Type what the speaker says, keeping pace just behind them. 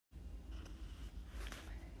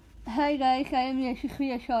Hi guys, I am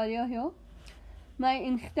Yashasvi Acharya here. My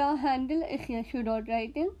Insta handle is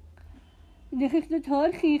yashu.writing. This is the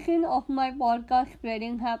third season of my podcast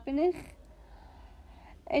Spreading Happiness.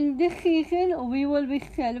 In this season, we will be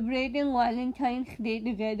celebrating Valentine's Day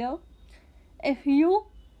together. If you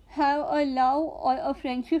have a love or a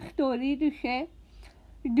friendship story to share,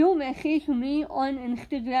 do message me on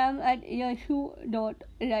Instagram at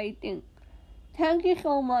yashu.writing. Thank you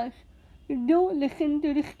so much. Do listen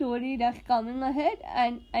to the story that's coming ahead,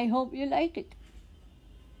 and I hope you like it.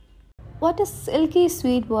 What a silky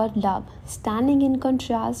sweet word love, standing in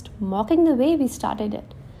contrast, mocking the way we started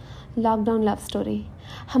it. Lockdown love story.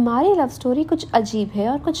 हमारी love story कुछ अजीब है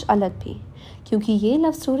और कुछ अलग भी, क्योंकि ये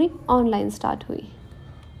लव स्टोरी ऑनलाइन स्टार्ट हुई।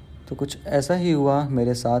 तो कुछ ऐसा ही हुआ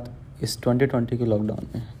मेरे साथ इस 2020 के लॉकडाउन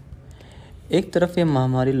में। एक तरफ ये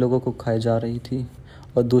महामारी लोगों को खाए जा रही थी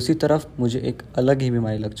और दूसरी तरफ मुझे एक अलग ही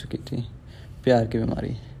बीमारी लग चुकी थी, प्यार की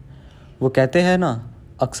बीमारी। वो कहते हैं ना,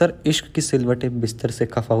 अक्सर इश्क की सिलवटें बिस्तर से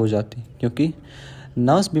खफा हो जाती, क्योंकि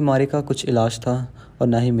ना उस बीमारी का कुछ इलाज था और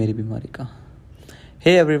ना ही मेरी बीमारी का।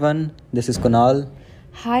 Hey everyone, this is Kunal.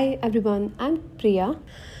 Hi everyone, I am Priya.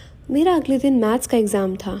 मेरा अगले दिन मैथ्स का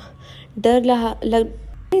एग्ज़ाम था।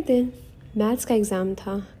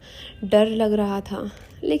 डर लग रहा था,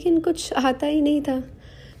 लेकिन कुछ आता ही नहीं था।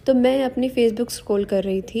 तो मैं अपनी फेसबुक स्क्रॉल कर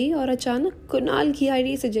रही थी और अचानक कुणाल की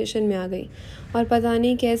आईडी सजेशन में आ गई और पता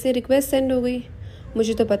नहीं कैसे रिक्वेस्ट सेंड हो गई,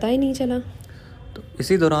 मुझे तो पता ही नहीं चला। तो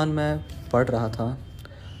इसी दौरान मैं पढ़ रहा था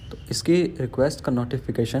तो इसकी रिक्वेस्ट का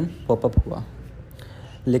नोटिफिकेशन पॉपअप हुआ,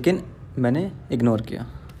 लेकिन मैंने इग्नोर किया।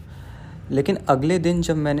 लेकिन अगले दिन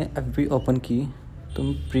जब मैंने FB ओपन की तो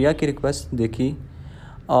प्रिया की रिक्वेस्ट देखी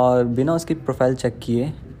और बिना उसकी प्रोफाइल चेक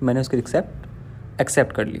किए मैंने उसकी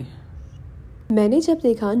एक्सेप्ट कर ली। मैंने जब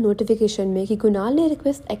देखा नोटिफिकेशन में कि कुणाल ने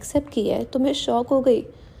रिक्वेस्ट एक्सेप्ट की है तो मैं शॉक हो गई।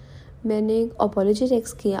 मैंने अपॉलॉजी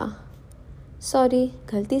टेक्स्ट किया, सॉरी,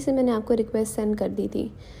 गलती से मैंने आपको रिक्वेस्ट सेंड कर दी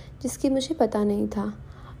थी, जिसकी मुझे पता नहीं था।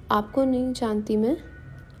 आपको नहीं जानती मैं,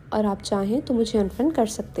 और आप चाहें तो मुझे अनफ्रेंड कर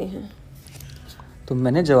सकते हैं। तो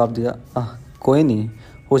मैंने जवाब दिया, कोई नहीं,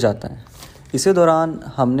 हो जाता है। इसी दौरान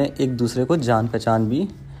हमने एक दूसरे से जान पहचान भी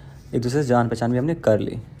हमने कर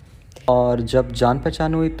ली। और जब जान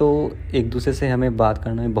पहचान हुई तो एक दूसरे से हमें बात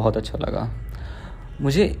करने में बहुत अच्छा लगा।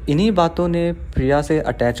 मुझे इन्हीं बातों ने प्रिया से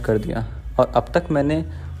अटैच कर दिया और अब तक मैंने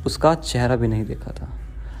उसका चेहरा भी नहीं देखा था।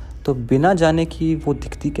 तो बिना जाने कि वो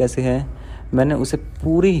दिखती कैसे है, मैंने उसे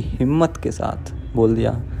पूरी हिम्मत के साथ बोल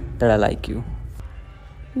दिया दैट आई लाइक यू।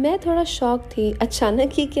 मैं थोड़ा शॉक थी, अचानक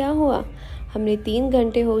ही क्या हुआ। हमने 3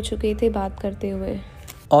 घंटे हो चुके थे बात करते हुए।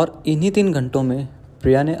 और इन्हीं 3 घंटों में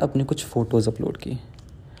प्रिया ने अपनी कुछ फ़ोटोज़ अपलोड की।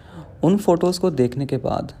 उन फ़ोटोज़ को देखने के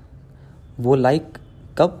बाद वो लाइक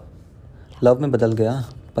कब लव में बदल गया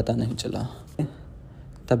पता नहीं चला।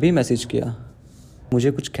 तभी मैसेज किया,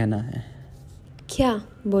 मुझे कुछ कहना है। क्या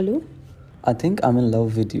बोलूं? I think I am in love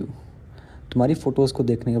with you. तुम्हारी फ़ोटोज़ को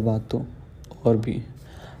देखने के बाद तो और भी।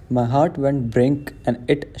 My heart went brink and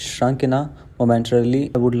it shrunk in momentarily.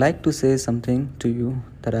 I would like to say something to you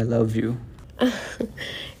that I love you.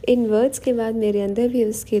 इन वर्ड्स के बाद मेरे अंदर भी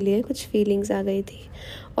उसके लिए कुछ फीलिंग्स आ गई थी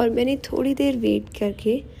और मैंने थोड़ी देर वेट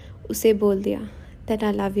करके उसे बोल दिया that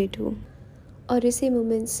I love you too. और इसी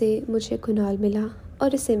मोमेंट से मुझे कुणाल मिला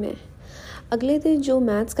और इसे मैं। अगले दिन जो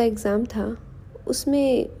मैथ्स का एग्ज़ाम था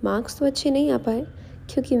उसमें मार्क्स तो अच्छे नहीं आ पाए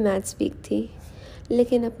क्योंकि मैथ्स वीक थी,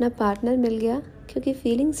 लेकिन अपना पार्टनर मिल गया क्योंकि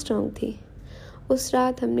फीलिंग स्ट्रॉन्ग थी। उस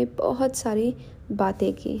रात हमने बहुत सारी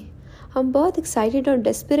बातें की। हम बहुत एक्साइटेड और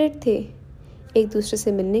डेस्परेट थे एक दूसरे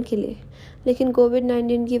से मिलने के लिए, लेकिन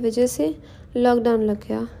कोविड-19 की वजह से लॉकडाउन लग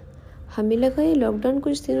गया। हमें लगा ये लॉकडाउन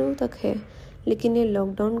कुछ दिनों तक है, लेकिन ये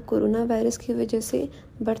लॉकडाउन कोरोना वायरस की वजह से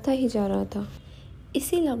बढ़ता ही जा रहा था।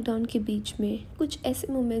 इसी लॉकडाउन के बीच में कुछ ऐसे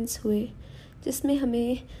मोमेंट्स हुए जिसमें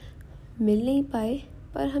हमें मिल नहीं पाए,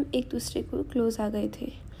 पर हम एक दूसरे को क्लोज आ गए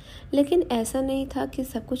थे। लेकिन ऐसा नहीं था कि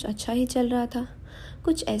सब कुछ अच्छा ही चल रहा था।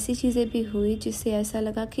 कुछ ऐसी चीज़ें भी हुई जिससे ऐसा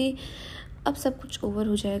लगा कि अब सब कुछ ओवर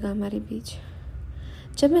हो जाएगा हमारे बीच।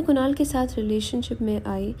 जब मैं कुणाल के साथ रिलेशनशिप में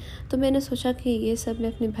आई तो मैंने सोचा कि ये सब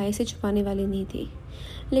मैं अपने भाई से छुपाने वाली नहीं थी,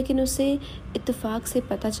 लेकिन उसे इत्तेफाक से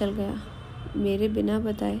पता चल गया मेरे बिना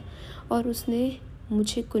बताए, और उसने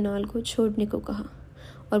मुझे कुणाल को छोड़ने को कहा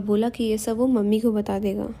और बोला कि ये सब वो मम्मी को बता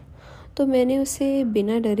देगा। तो मैंने उसे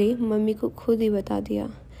बिना डरे मम्मी को खुद ही बता दिया,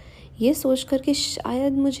 ये सोच कर कि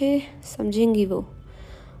शायद मुझे समझेंगी वो।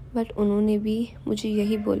 बट उन्होंने भी मुझे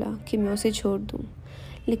यही बोला कि मैं उसे छोड़ दूँ,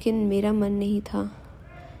 लेकिन मेरा मन नहीं था।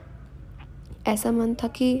 ऐसा मन था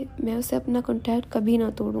कि मैं उसे अपना कॉन्टैक्ट कभी ना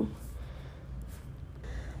तोड़ूं।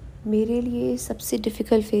 मेरे लिए सबसे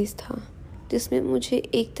डिफ़िकल्ट फेज़ था जिसमें मुझे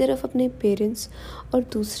एक तरफ अपने पेरेंट्स और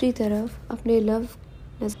दूसरी तरफ अपने लव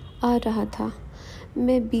नजर आ रहा था।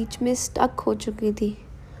 मैं बीच में स्टक हो चुकी थी।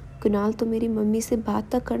 कुणाल तो मेरी मम्मी से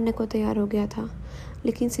बात तक करने को तैयार हो गया था,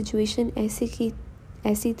 लेकिन सिचुएशन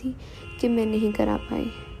ऐसी थी कि मैं नहीं करा पाई।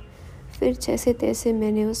 फिर जैसे तैसे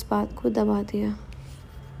मैंने उस बात को दबा दिया।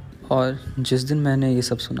 और जिस दिन मैंने ये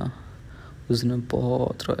सब सुना उस दिन मैं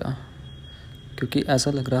बहुत रोया, क्योंकि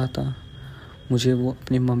ऐसा लग रहा था मुझे वो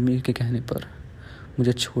अपनी मम्मी के कहने पर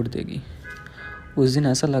मुझे छोड़ देगी। उस दिन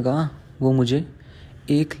ऐसा लगा वो मुझे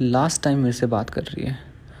एक लास्ट टाइम मेरे से बात कर रही है।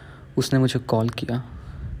 उसने मुझे कॉल किया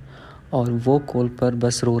और वो कॉल पर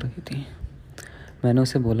बस रो रही थी। मैंने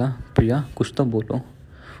उसे बोला, प्रिया कुछ तो बोलो।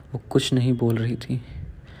 वो कुछ नहीं बोल रही थी,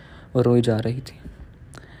 वो रोई जा रही थी।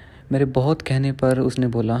 मेरे बहुत कहने पर उसने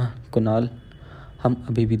बोला, कुणाल हम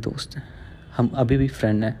अभी भी दोस्त हैं, हम अभी भी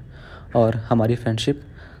फ्रेंड हैं और हमारी फ्रेंडशिप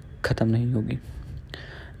ख़त्म नहीं होगी।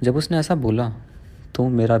 जब उसने ऐसा बोला तो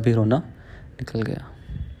मेरा भी रोना निकल गया।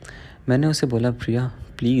 मैंने उसे बोला, प्रिया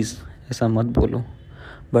प्लीज़ ऐसा मत बोलो,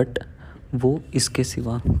 बट वो इसके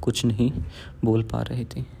सिवा कुछ नहीं बोल पा रही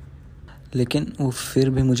थी। लेकिन वो फिर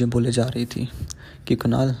भी मुझे बोले जा रही थी कि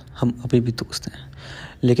कुणाल हम अभी भी दोस्त हैं।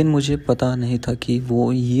 लेकिन मुझे पता नहीं था कि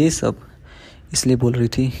वो ये सब इसलिए बोल रही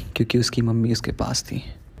थी क्योंकि उसकी मम्मी उसके पास थी।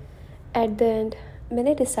 एट द एंड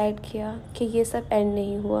मैंने डिसाइड किया कि ये सब एंड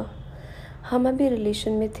नहीं हुआ। हम अभी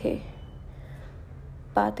रिलेशन में थे।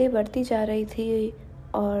 बातें बढ़ती जा रही थी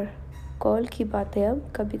और कॉल की बातें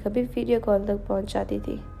अब कभी कभी वीडियो कॉल तक पहुंच जाती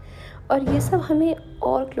थी, और ये सब हमें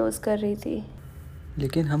और क्लोज कर रही थी।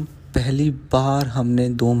 लेकिन पहली बार हमने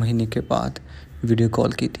 2 महीने के बाद वीडियो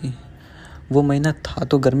कॉल की थी। वो महीना था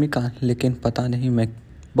तो गर्मी का, लेकिन पता नहीं मैं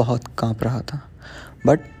बहुत कांप रहा था,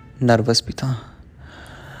 बट नर्वस भी था।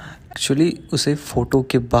 एक्चुअली उसे फ़ोटो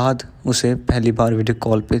के बाद उसे पहली बार वीडियो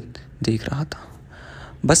कॉल पे देख रहा था।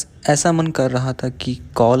 बस ऐसा मन कर रहा था कि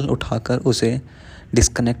कॉल उठाकर उसे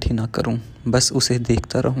डिस्कनेक्ट ही ना करूं, बस उसे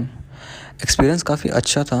देखता रहूं। एक्सपीरियंस काफ़ी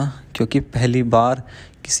अच्छा था क्योंकि पहली बार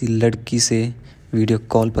किसी लड़की से वीडियो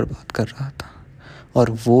कॉल पर बात कर रहा था,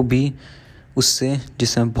 और वो भी उससे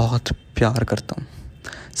जिसे मैं बहुत प्यार करता हूँ।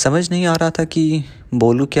 समझ नहीं आ रहा था कि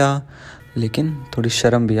बोलूँ क्या, लेकिन थोड़ी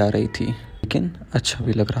शर्म भी आ रही थी। लेकिन अच्छा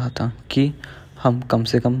भी लग रहा था कि हम कम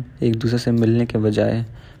से कम एक दूसरे से मिलने के बजाय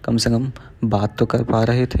कम से कम बात तो कर पा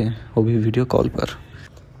रहे थे, वो भी वीडियो कॉल पर।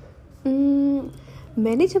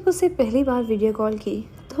 मैंने जब उससे पहली बार वीडियो कॉल की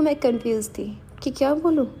तो मैं कंफ्यूज थी कि क्या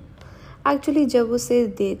बोलूँ। एक्चुअली जब उसे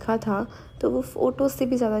देखा था तो वो फ़ोटो से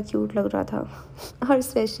भी ज़्यादा क्यूट लग रहा था, और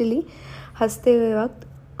स्पेशली हंसते हुए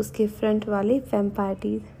वक्त उसके फ्रंट वाले वैम्पायर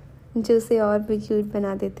टीथ जो उसे और भी क्यूट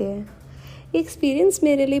बना देते हैं। ये एक्सपीरियंस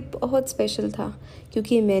मेरे लिए बहुत स्पेशल था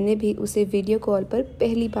क्योंकि मैंने भी उसे वीडियो कॉल पर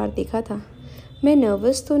पहली बार देखा था। मैं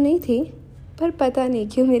नर्वस तो नहीं थी, पर पता नहीं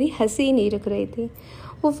क्यों मेरी हंसी नहीं रुक रही थी।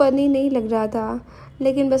 वो फ़नी नहीं लग रहा था,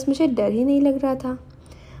 लेकिन बस मुझे डर ही नहीं लग रहा था।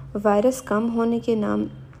 वायरस कम होने के नाम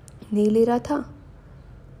नहीं ले रहा था,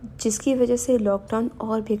 जिसकी वजह से लॉकडाउन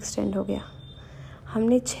और भी एक्सटेंड हो गया।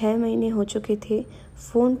 हमने 6 महीने हो चुके थे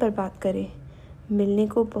फ़ोन पर बात करे। मिलने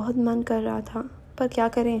को बहुत मन कर रहा था, पर क्या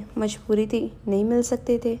करें, मजबूरी थी, नहीं मिल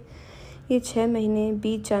सकते थे। ये 6 महीने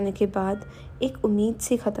बीत जाने के बाद एक उम्मीद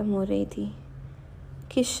सी ख़त्म हो रही थी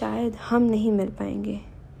कि शायद हम नहीं मिल पाएंगे।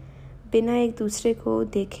 बिना एक दूसरे को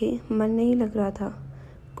देखे मन नहीं लग रहा था।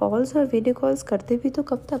 कॉल्स और वीडियो कॉल्स करते भी तो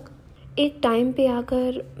कब तक। एक टाइम पे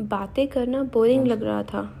आकर बातें करना बोरिंग लग रहा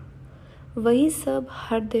था। वही सब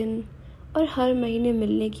हर दिन और हर महीने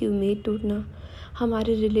मिलने की उम्मीद टूटना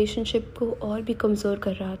हमारे रिलेशनशिप को और भी कमज़ोर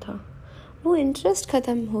कर रहा था। वो इंटरेस्ट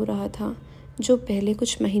ख़त्म हो रहा था जो पहले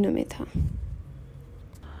कुछ महीनों में था।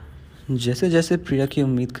 जैसे जैसे प्रिया की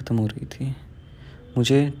उम्मीद ख़त्म हो रही थी,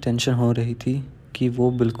 मुझे टेंशन हो रही थी कि वो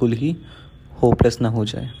बिल्कुल ही होपलेस ना हो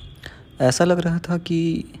जाए। ऐसा लग रहा था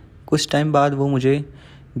कि कुछ टाइम बाद वो मुझे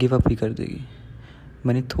गिव अप ही कर देगी।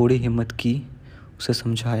 मैंने थोड़ी हिम्मत की, उसे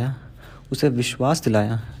समझाया, उसे विश्वास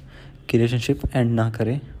दिलाया कि रिलेशनशिप एंड ना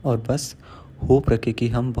करे और बस होप रखे कि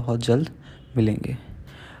हम बहुत जल्द मिलेंगे।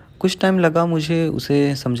 कुछ टाइम लगा मुझे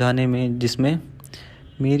उसे समझाने में, जिसमें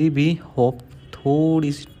मेरी भी होप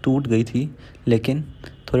थोड़ी सी टूट गई थी, लेकिन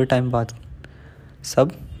थोड़े टाइम बाद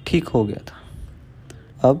सब ठीक हो गया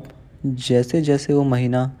था। अब जैसे जैसे वो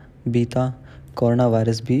महीना बीता, कोरोना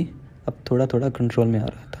वायरस भी अब थोड़ा थोड़ा कंट्रोल में आ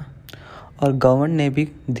रहा था, और गवर्नमेंट ने भी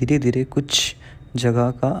धीरे धीरे कुछ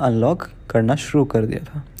जगह का अनलॉक करना शुरू कर दिया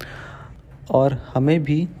था, और हमें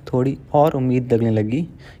भी थोड़ी और उम्मीद लगने लगी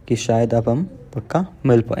कि शायद अब हम पक्का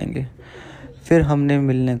मिल पाएंगे। फिर हमने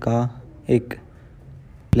मिलने का एक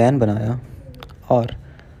प्लान बनाया और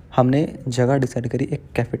हमने जगह डिसाइड करी, एक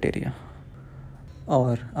कैफेटेरिया।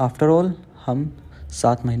 और आफ्टर ऑल हम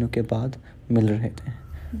 7 महीनों के बाद मिल रहे थे,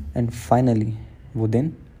 एंड फाइनली वो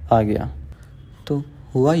दिन आ गया। तो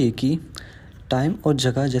हुआ ये कि टाइम और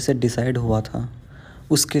जगह जैसे डिसाइड हुआ था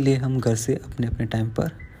उसके लिए हम घर से अपने अपने टाइम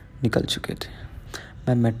पर निकल चुके थे।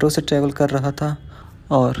 मैं मेट्रो से ट्रैवल कर रहा था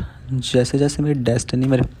और जैसे जैसे मेरी डेस्टिनी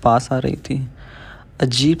मेरे पास आ रही थी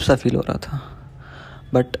अजीब सा फील हो रहा था,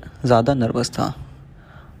 बट ज़्यादा नर्वस था।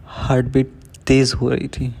 हार्ट बीट तेज़ हो रही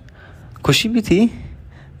थी। खुशी भी थी,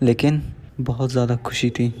 लेकिन बहुत ज़्यादा खुशी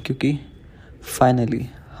थी क्योंकि फाइनली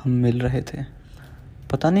हम मिल रहे थे।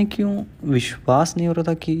 पता नहीं क्यों विश्वास नहीं हो रहा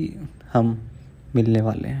था कि हम मिलने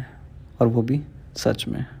वाले हैं, और वो भी सच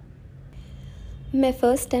में। मैं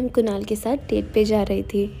फ़र्स्ट टाइम कुणाल के साथ डेट पे जा रही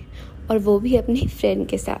थी, और वो भी अपनी फ्रेंड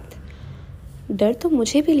के साथ। डर तो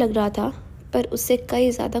मुझे भी लग रहा था, पर उससे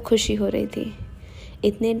कई ज़्यादा खुशी हो रही थी।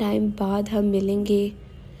 इतने टाइम बाद हम मिलेंगे,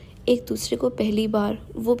 एक दूसरे को पहली बार,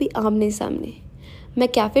 वो भी आमने सामने। मैं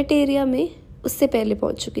कैफ़ेटेरिया में उससे पहले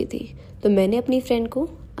पहुंच चुकी थी, तो मैंने अपनी फ्रेंड को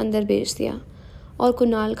अंदर भेज दिया और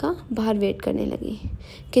कुणाल का बाहर वेट करने लगी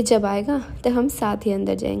कि जब आएगा तो हम साथ ही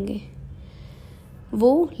अंदर जाएंगे।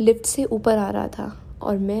 वो लिफ्ट से ऊपर आ रहा था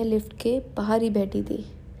और मैं लिफ्ट के बाहर ही बैठी थी,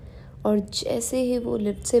 और जैसे ही वो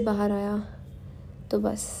लिफ्ट से बाहर आया तो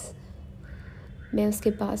बस मैं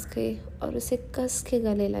उसके पास गई और उसे कस के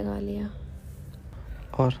गले लगा लिया।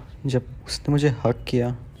 और जब उसने मुझे हग किया,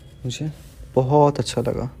 मुझे बहुत अच्छा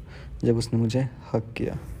लगा। जब उसने मुझे हग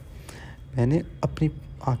किया, मैंने अपनी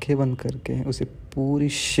आंखें बंद करके उसे पूरी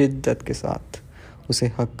शिद्दत के साथ उसे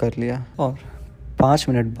हग कर लिया, और 5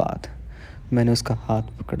 मिनट बाद मैंने उसका हाथ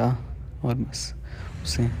पकड़ा और बस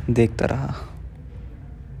उसे देखता रहा।